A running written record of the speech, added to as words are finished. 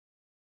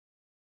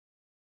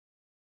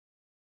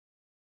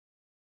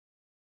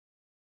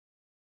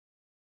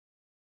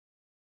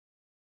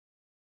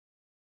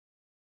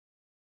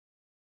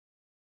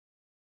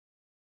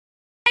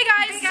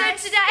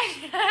guys,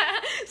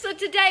 so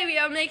today we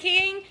are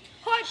making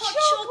hot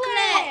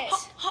chocolate.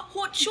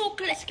 Hot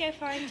chocolate. Let's go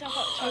find some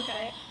hot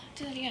chocolate.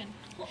 Do that again.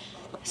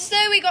 So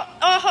we got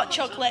our hot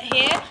chocolate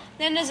here.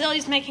 Then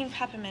Azili's making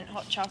peppermint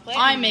hot chocolate.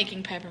 I'm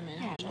making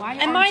peppermint. Why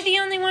Am I the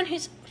only one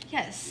who's?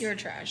 Yes. You're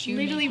trash.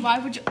 Literally, why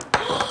would you?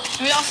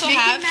 We also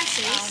Making have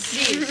messes.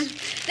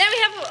 these Then we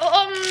have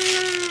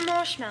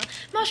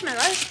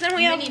marshmallows. Then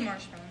we have mini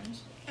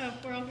marshmallows. Oh,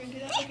 we're all gonna do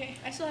that. Okay,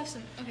 I still have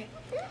some. Okay.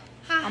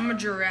 I'm a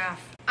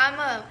giraffe. I'm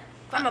a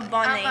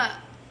bunny. I'm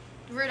a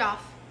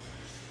Rudolph.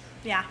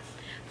 Yeah.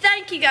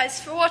 Thank you guys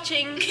for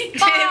watching.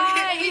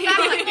 Bye. Yeah.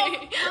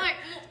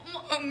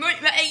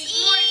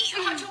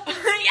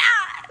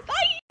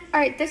 Bye. All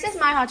right, this is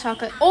my hot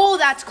chocolate. Oh,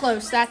 that's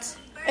close. Let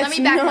me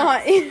back up.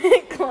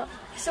 Not.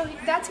 So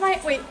that's my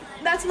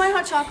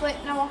hot chocolate.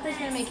 Now Walker's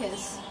gonna make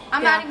his.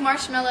 I'm adding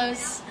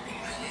marshmallows.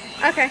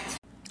 Okay.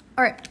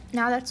 All right,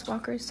 now that's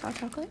Walker's hot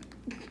chocolate.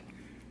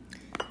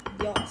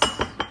 Yes.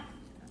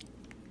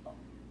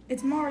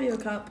 It's Mario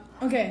Cup.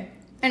 Okay.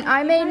 And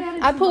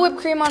I put whipped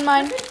cream on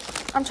mine.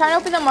 I'm trying to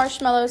open the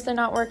marshmallows. They're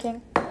not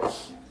working.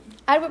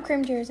 Add whipped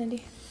cream to yours,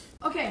 Indy.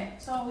 Okay,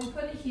 so we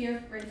put it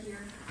here, right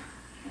here.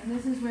 And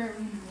this is where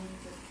we make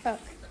it. Oh.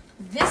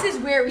 This is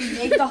where we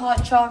make the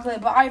hot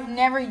chocolate, but I've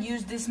never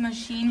used this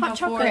machine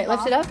before. Okay,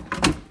 lift it up.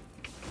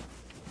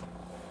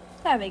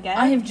 There we go.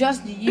 I have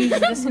just used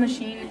this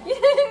machine.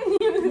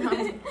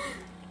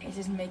 It's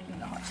just making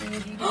the hot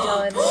chocolate. You can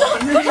tell it.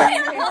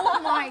 Oh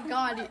my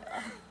god.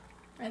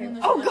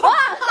 Oh God!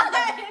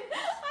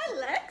 Hi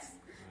Lex.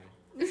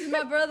 This is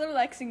my brother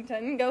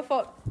Lexington. Go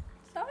follow.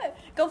 Stop it.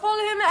 Go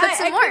follow him. Put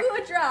some more. I give you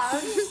a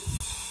draft.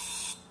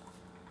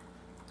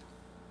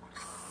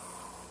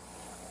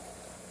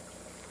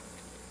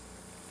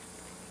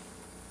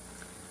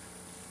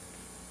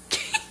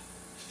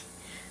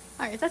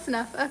 All right, that's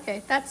enough.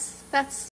 Okay, that's